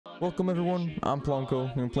Welcome everyone, I'm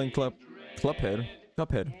Plonkou, and I'm playing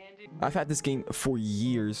Cuphead. I've had this game for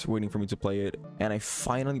years waiting for me to play it, and I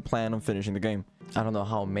finally plan on finishing the game. I don't know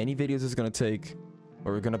how many videos it's gonna take,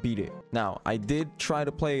 but we're gonna beat it. Now, I did try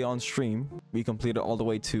to play on stream. We completed all the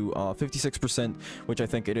way to 56%, which I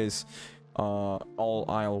think it is all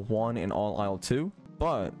aisle 1 and all aisle 2.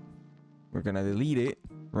 But we're gonna delete it,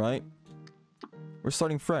 right? We're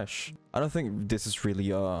starting fresh. I don't think this is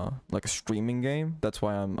really like a streaming game. That's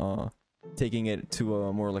why I'm taking it to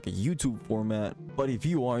a more like a YouTube format. But if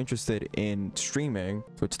you are interested in streaming,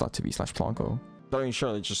 twitch.tv/Plonkou. Starting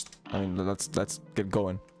Charlotte, just I mean let's get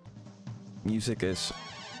going. Music is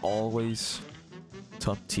always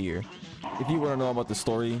top tier. If you want to know about the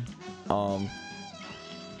story,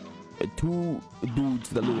 two dudes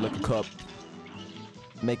that look like a cup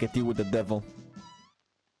make a deal with the devil.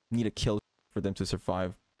 Need a kill for them to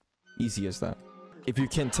survive. Easy as that. If you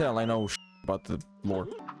can tell, I know about the lore.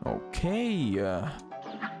 Okay.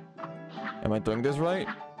 Am I doing this right?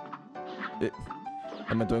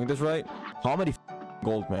 Am I doing this right? How many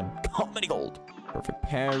gold, man? How many gold? Perfect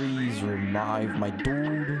parries. Revive my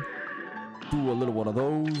dude. Do a little one of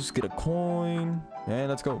those. Get a coin. And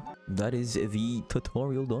let's go. That is the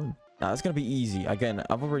tutorial done. Now it's gonna be easy. Again,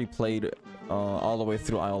 I've already played all the way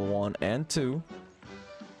through aisle 1 and 2.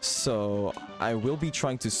 So I will be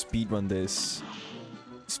trying to speedrun this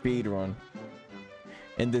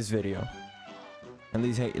in this video, and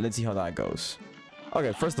let's see how that goes.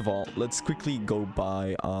 Okay, first of all, let's quickly go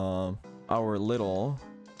buy our little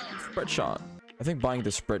spread shot. I think buying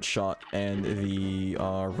the spread shot and the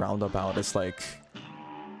roundabout is like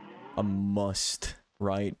a must,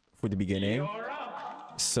 right, for the beginning.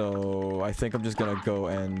 So I think I'm just gonna go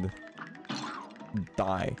and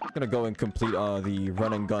die. I'm gonna go and complete the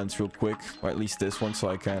run and guns real quick, or at least this one, so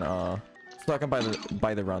I can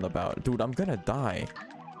buy the roundabout. Dude, I'm gonna die.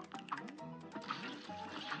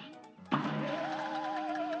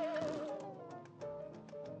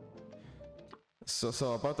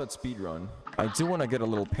 So about that speed run, I do want to get a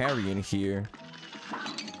little parry in here.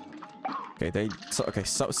 Okay,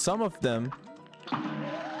 so some of them.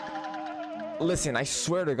 Listen, I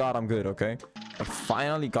swear to God, I'm good. Okay, I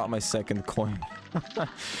finally got my second coin.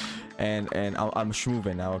 and I'm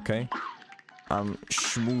schmoving now, okay? I'm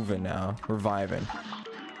schmoving now. Reviving.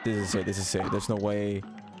 This is it. There's no way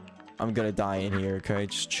I'm gonna die in here, okay?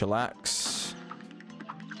 Just chillax.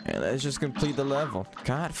 And let's just complete the level.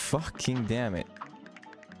 God fucking damn it.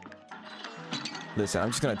 Listen, I'm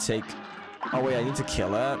just gonna take... Oh wait, I need to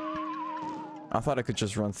kill that? I thought I could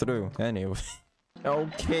just run through. Anyway.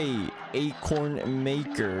 Okay, Acorn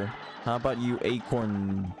Maker. How about you,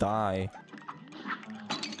 Acorn, die?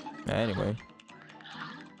 Anyway.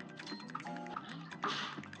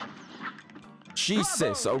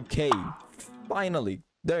 Jesus, okay. Finally.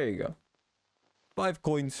 There you go. 5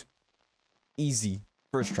 coins. Easy.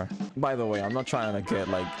 First try. By the way, I'm not trying to get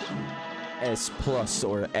like S plus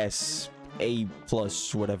or SA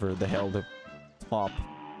plus, whatever the hell the top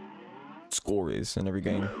score is in every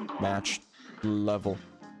game. Match level.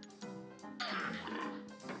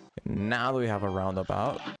 Now that we have a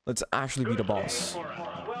roundabout, let's actually beat a boss.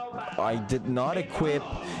 I did not equip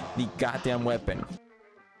the goddamn weapon.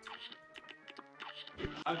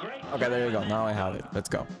 Okay, there you go. Now I have it. Let's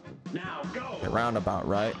go. Okay, roundabout,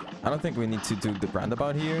 right? I don't think we need to do the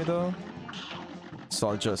roundabout here, though. So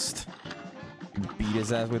I'll just beat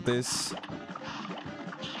his ass with this.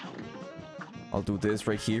 I'll do this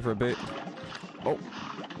right here for a bit. Oh.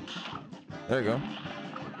 There you go.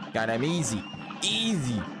 Goddamn easy.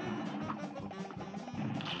 Easy.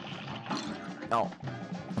 Oh,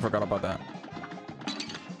 I forgot about that.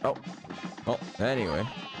 Oh, anyway.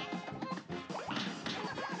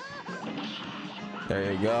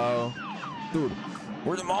 There you go. Dude,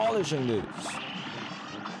 we're demolishing this.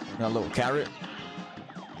 Now a little carrot.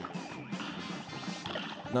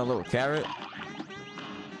 Now a little carrot.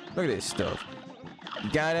 Look at this stuff.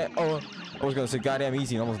 Got it. Oh, I was gonna say goddamn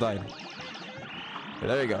easy and almost died. Okay,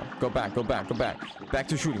 there you go. Go back. Back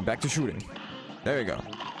to shooting. There you go.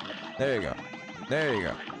 There you go.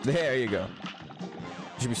 There you go.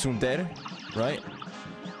 Should be soon dead, right?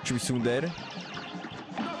 Should be soon dead.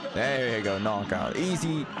 There you go. Knockout.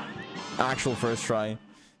 Easy. Actual first try.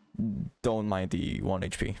 Don't mind the 1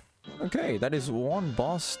 HP. Okay, that is one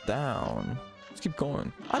boss down. Let's keep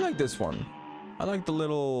going. I like this one. I like the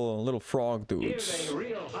little frog dudes.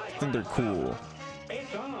 I think they're cool.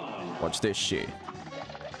 Watch this shit.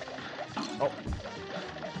 Oh.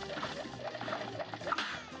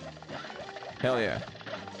 Hell yeah.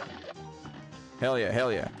 Hell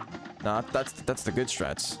yeah. Nah, that's the good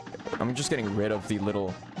strats. I'm just getting rid of the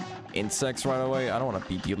little insects right away. I don't want to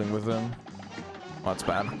be dealing with them. Oh, that's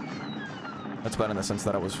bad. That's bad in the sense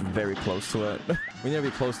that I was very close to it. We need to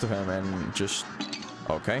be close to him and just...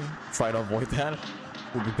 Okay. Try to avoid that.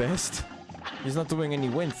 Would be best. He's not doing any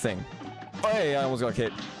wind thing. Oh, hey, I almost got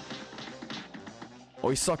hit. Oh,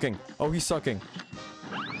 he's sucking. Oh, he's sucking.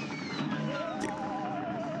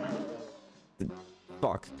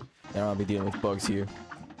 Fuck. I don't want to be dealing with bugs here.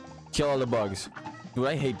 Kill all the bugs. Dude,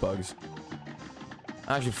 I hate bugs.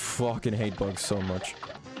 I actually fucking hate bugs so much.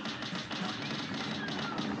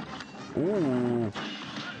 Ooh.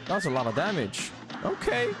 That's a lot of damage.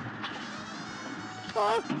 Okay.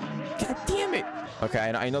 God damn it. Okay,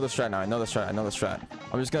 I know the strat now. I know the strat.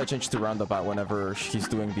 I'm just gonna change to roundabout whenever he's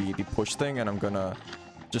doing the push thing, and I'm gonna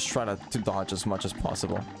just try to dodge as much as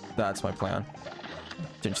possible. That's my plan.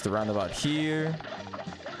 Change the roundabout here.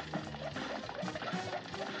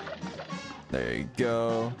 There you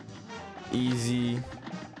go. Easy.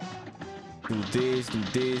 Do this, do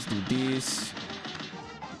this, do this.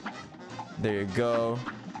 There you go.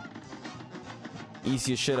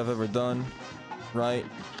 Easiest shit I've ever done. Right,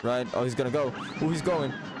 right. Oh, he's gonna go. Oh, he's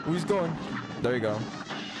going. Oh, he's going. There you go.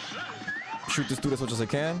 Shoot this dude as much as I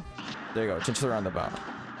can. There you go. Change the roundabout.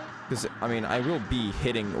 Because, I mean, I will be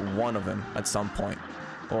hitting one of them at some point.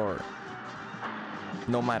 Or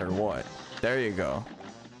no matter what. There you go.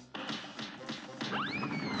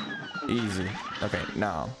 Easy. Okay,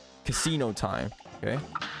 now. Casino time. Okay.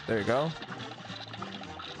 There you go.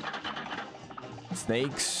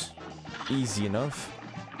 Snakes. Easy enough.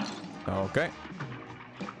 Okay.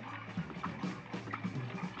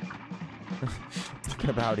 Talking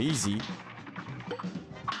about easy.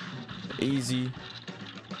 Easy.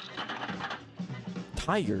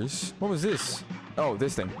 Tigers? What was this? Oh,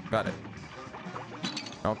 this thing. Got it.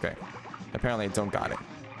 Okay. Apparently I don't got it.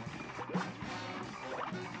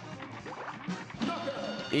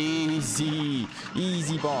 Easy.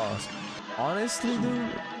 Easy boss. Honestly, dude,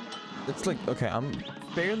 it's like, okay, I'm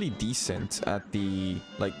fairly decent at the,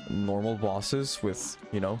 like, normal bosses with,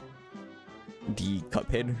 you know, the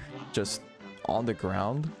Cuphead just on the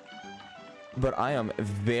ground. But I am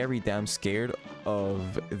very damn scared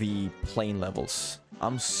of the plane levels.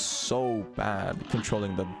 I'm so bad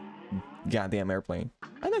controlling the goddamn airplane.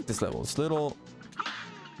 I like this level. It's little,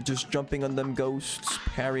 just jumping on them ghosts,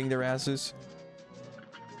 parrying their asses.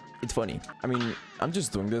 It's funny. I mean, I'm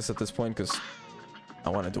just doing this at this point because I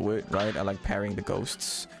want to do it, right? I like parrying the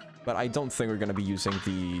ghosts. But I don't think we're going to be using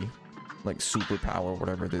the, like, superpower or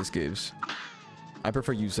whatever this gives. I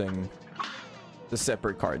prefer using the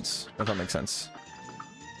separate cards, if that makes sense.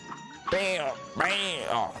 Bam! Bam!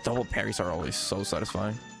 Oh, double parries are always so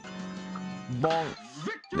satisfying. Bonk!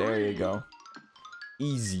 There you go.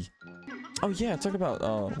 Easy. Oh yeah, talk about,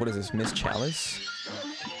 what is this? Miss Chalice?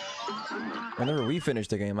 Whenever we finish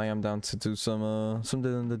the game, I am down to do some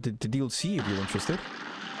the DLC if you're interested.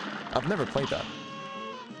 I've never played that.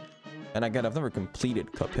 And again, I've never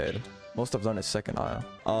completed Cuphead. Most I've done is Second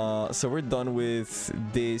Isle. So we're done with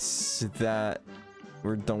this, that.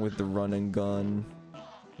 We're done with the run and gun.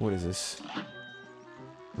 What is this?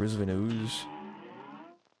 Rizvinooz.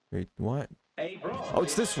 Wait, what? Oh,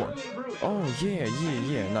 it's this one. Oh, yeah.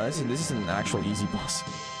 No, this is an actual easy boss.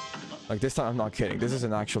 Like, this time, I'm not kidding. This is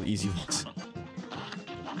an actual easy boss.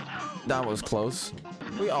 That was close.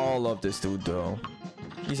 We all love this dude, though.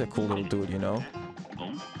 He's a cool little dude, you know?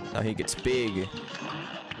 Now he gets big.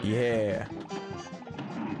 Yeah.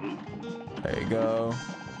 There you go.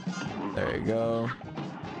 There you go.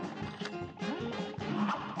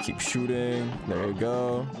 Keep shooting. There you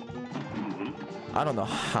go. I don't know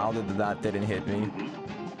how that didn't hit me.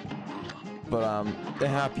 But I'm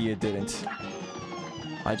happy it didn't.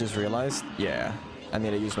 I just realized, yeah, I need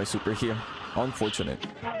to use my super here. Unfortunate.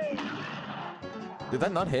 Did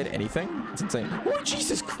that not hit anything? It's insane. Oh,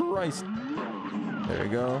 Jesus Christ. There we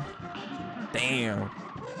go. Damn.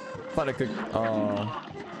 Thought I could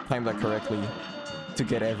time that correctly to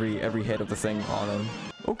get every hit of the thing on him.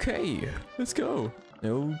 Okay, let's go.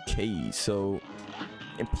 Okay, so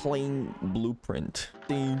a plain blueprint.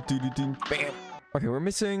 Ding, ding, ding, ding, bam. Okay, we're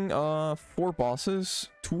missing 4 bosses.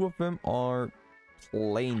 2 of them are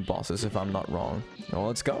plain bosses, if I'm not wrong. Well,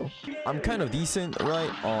 let's go. I'm kind of decent,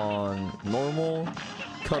 right, on normal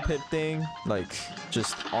Cuphead thing, like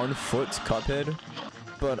just on foot Cuphead.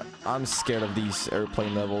 But I'm scared of these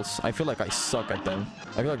airplane levels. I feel like I suck at them.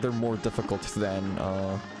 I feel like they're more difficult than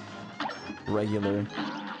regular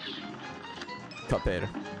Cuphead.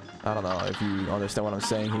 I don't know if you understand what I'm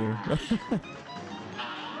saying here.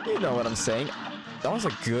 You know what I'm saying. That was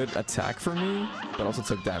a good attack for me, but also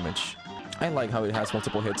took damage. I like how it has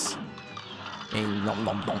multiple hits. Nom,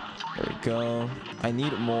 nom, nom. There we go. I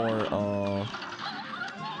need more,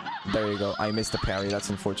 there you go. I missed the parry. That's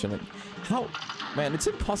unfortunate. How? Man, it's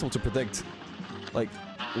impossible to predict, like,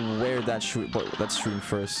 where that's shooting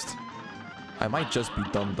first. I might just be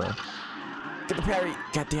dumb, though. Get the parry!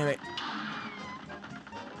 God damn it!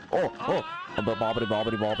 Oh! Oh! Bobbity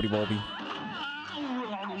bobbity bobbity bobby.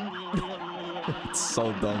 It's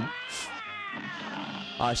so dumb.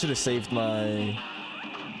 I should have saved my...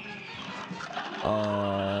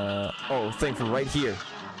 oh, thing from right here.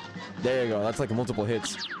 There you go. That's like multiple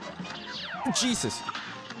hits. Jesus!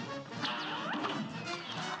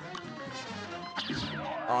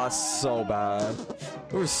 Oh, so bad.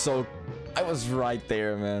 It was so... I was right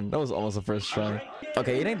there, man. That was almost the first try.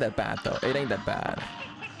 Okay, it ain't that bad, though. It ain't that bad.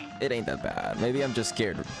 It ain't that bad. Maybe I'm just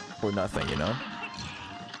scared for nothing, you know?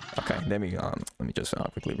 Okay, let me just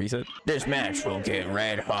quickly reset. This match will get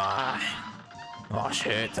red hot. Oh,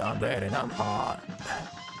 shit. I'm red and I'm hot.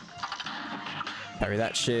 Parry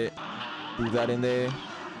that shit. Do that in there.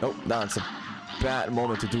 Nope, that's a bad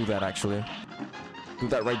moment to do that, actually. Do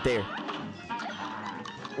that right there.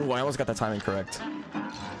 Oh, I almost got that timing correct.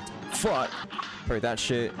 Fuck. Parry that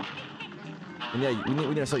shit. And yeah, we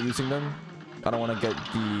need to start using them. I don't want to get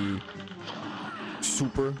the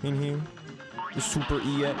super in here. The super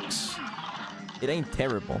EX. It ain't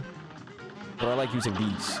terrible, but I like using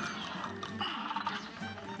these.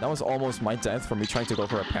 That was almost my death for me trying to go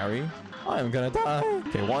for a parry. I'm gonna die.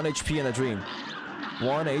 Okay, 1 HP and a dream.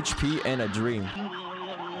 1 HP and a dream.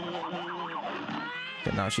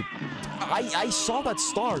 Okay, now she... I saw that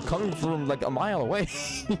star coming from like a mile away.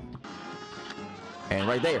 And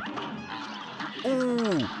right there.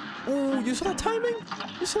 Ooh. Ooh, you saw that timing?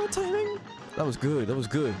 You saw that timing? That was good. That was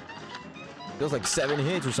good. It was like 7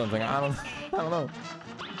 hits or something. I don't know.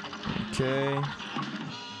 Okay.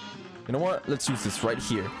 You know what? Let's use this right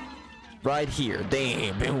here. Right here.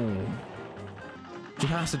 Damn. Boom. She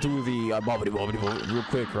has to do the bobbity bobbity bobbity real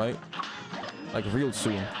quick, right? Like real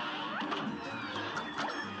soon.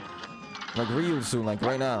 Like real soon, like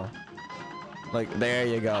right now. Like there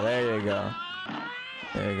you go. There you go.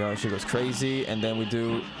 There you go. She goes crazy, and then we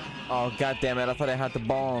do... Oh, god damn it. I thought I had the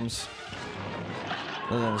bombs.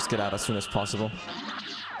 Let's get out as soon as possible.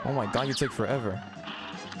 Oh my god, you take forever.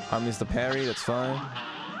 I missed the parry. That's fine.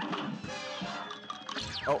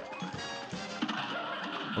 Oh.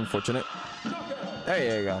 Unfortunate.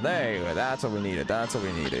 There you go. There you go. That's what we needed. That's what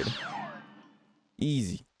we needed.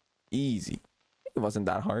 Easy. Easy. It wasn't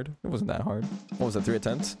that hard. It wasn't that hard. What was that? 3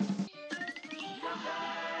 attempts?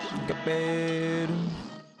 Cuphead.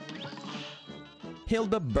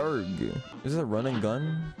 Hildeberg. Is this a run and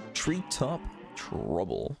gun? Treetop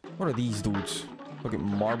trouble. What are these dudes? Look at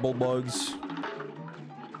marble bugs.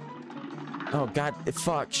 Oh god,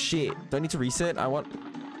 fuck, shit. Do I need to reset? I want...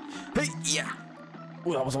 Hey, yeah.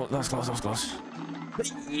 Ooh, that was close, that was close. Hey,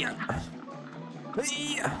 yeah.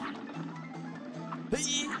 Hey, yeah. Hey,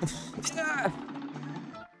 yeah.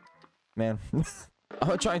 Man. I'm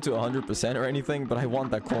not trying to 100% or anything, but I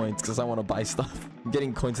want that coins because I want to buy stuff.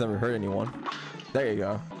 Getting coins never hurt anyone. There you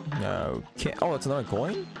go. Okay. Oh, it's another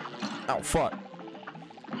coin? Oh, fuck.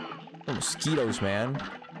 Oh, mosquitoes, man.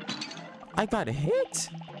 I got hit?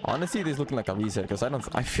 Honestly, this is looking like a reset because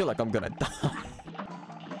I feel like I'm gonna die.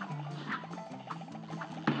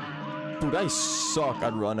 Dude, I suck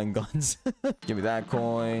at run and guns. Give me that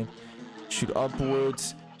coin. Shoot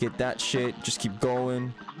upwards. Get that shit. Just keep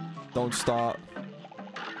going. Don't stop.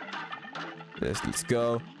 Let's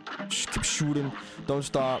go. Just keep shooting. Don't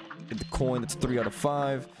stop. Get the coin. That's 3 out of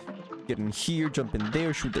 5. Get in here. Jump in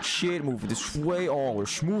there. Shoot the shit. Move this way. Oh, we're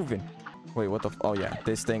moving. Wait, what the oh yeah,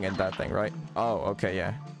 this thing and that thing, right? Oh, okay,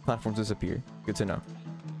 yeah. Platforms disappear. Good to know.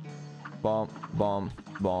 Bomb, bomb,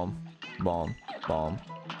 bomb, bomb, bomb.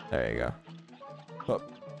 There you go. Up,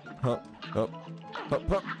 up, up,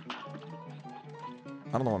 up, up.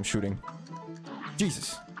 I don't know what I'm shooting.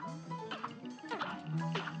 Jesus.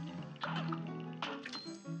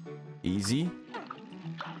 Easy.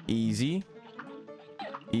 Easy.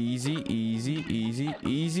 Easy, easy, easy,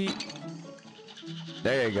 easy.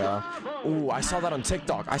 There you go. Ooh, I saw that on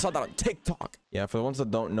TikTok. I saw that on TikTok. Yeah, for the ones that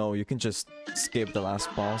don't know, you can just skip the last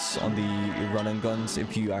boss on the run and guns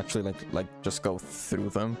if you actually like just go through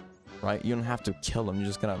them, right? You don't have to kill them. You're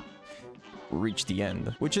just gonna reach the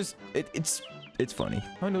end, which is it's funny.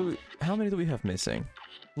 How many do we have missing?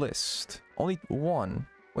 List. Only 1.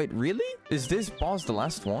 Wait, really? Is this boss the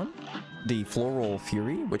last one? The Floral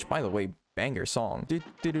Fury, which by the way, banger song.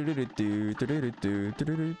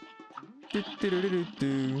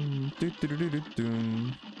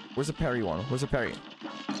 Where's the parry one? Where's the parry?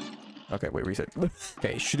 Okay, wait, reset.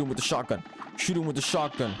 Okay, shoot him with the shotgun. Shoot him with the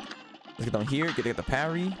shotgun. Let's get down here. Get the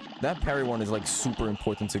parry. That parry one is like super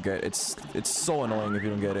important to get. It's so annoying if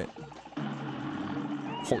you don't get it.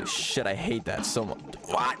 Holy shit, I hate that so much.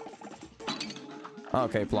 What?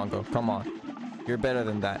 Okay, Plonkou, come on. You're better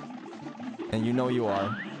than that. And you know you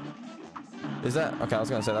are. Is that... Okay, I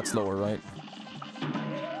was gonna say that's lower, right?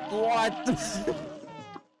 What?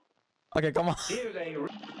 Okay, come on.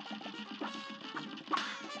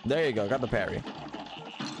 There you go, got the parry.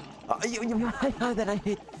 How did I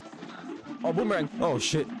hit? Oh, boomerang. Oh,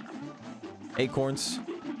 shit. Acorns.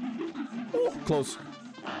 Oh, close.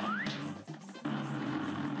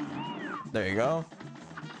 There you go.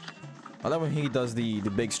 I love when he does the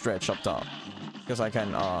big stretch up top. Because I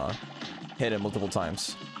can hit him multiple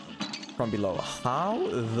times from below. How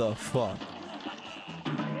the fuck?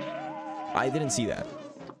 I didn't see that.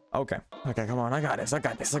 Okay. Okay, come on. I got this. I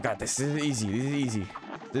got this. I got this. This is easy. This is easy.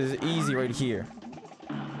 This is easy right here.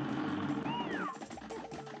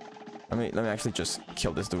 Let me actually just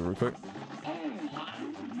kill this dude real quick.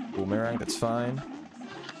 Boomerang, that's fine.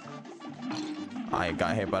 I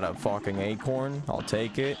got hit by that fucking acorn. I'll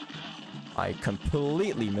take it. I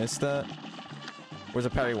completely missed that. Where's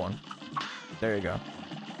the parry one? There you go.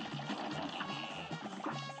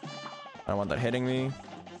 I don't want that hitting me.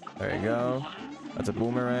 There you go. That's a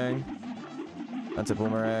boomerang. That's a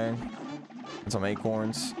boomerang. And some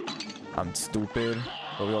acorns. I'm stupid,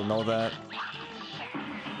 but we all know that.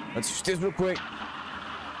 Let's just do this real quick.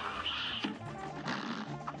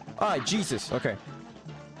 Ah, Jesus. Okay.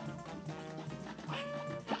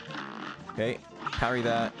 Okay. Parry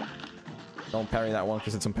that. Don't parry that one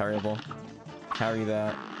because it's unparryable. Parry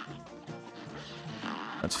that.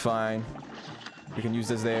 That's fine. We can use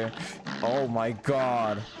this there. Oh my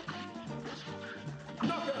god.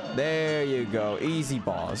 There you go. Easy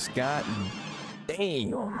boss. God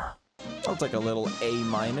damn. I'll take a little A-.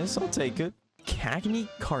 I'll take it. Cagney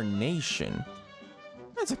Carnation.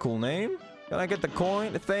 That's a cool name. Can I get the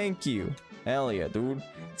coin? Thank you. Hell yeah, dude.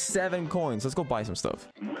 7 coins. Let's go buy some stuff.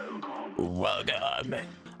 Welcome.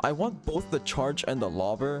 I want both the charge and the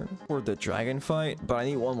lobber for the dragon fight, but I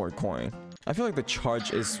need one more coin. I feel like the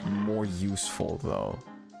charge is more useful though.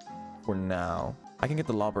 For now. I can get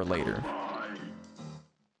the lobber later.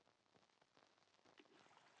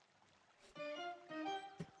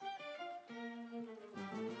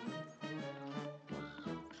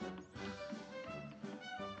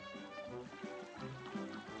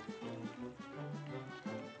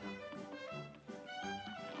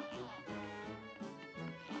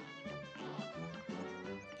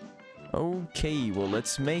 Okay, well,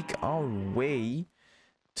 let's make our way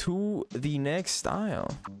to the next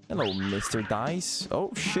aisle. Hello, Mr. Dice.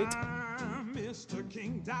 Oh, shit. I'm Mr.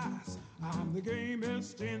 King Dice. I'm the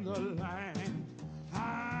gamest in the land.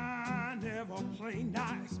 I never play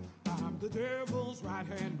nice. I'm the devil's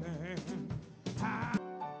right-hand man.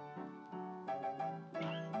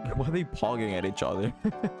 Why are they pogging at each other?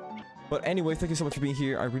 But anyway, thank you so much for being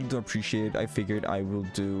here. I really do appreciate it. I figured I will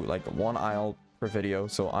do like one aisle per video,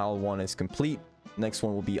 so aisle 1 is complete. Next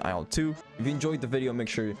one will be aisle 2. If you enjoyed the video, make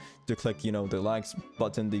sure to click, you know, the likes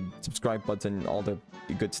button, the subscribe button, all the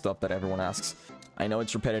good stuff that everyone asks. I know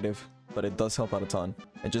it's repetitive, but it does help out a ton.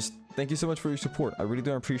 And just thank you so much for your support. I really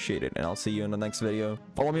do appreciate it, and I'll see you in the next video.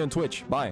 Follow me on Twitch. Bye.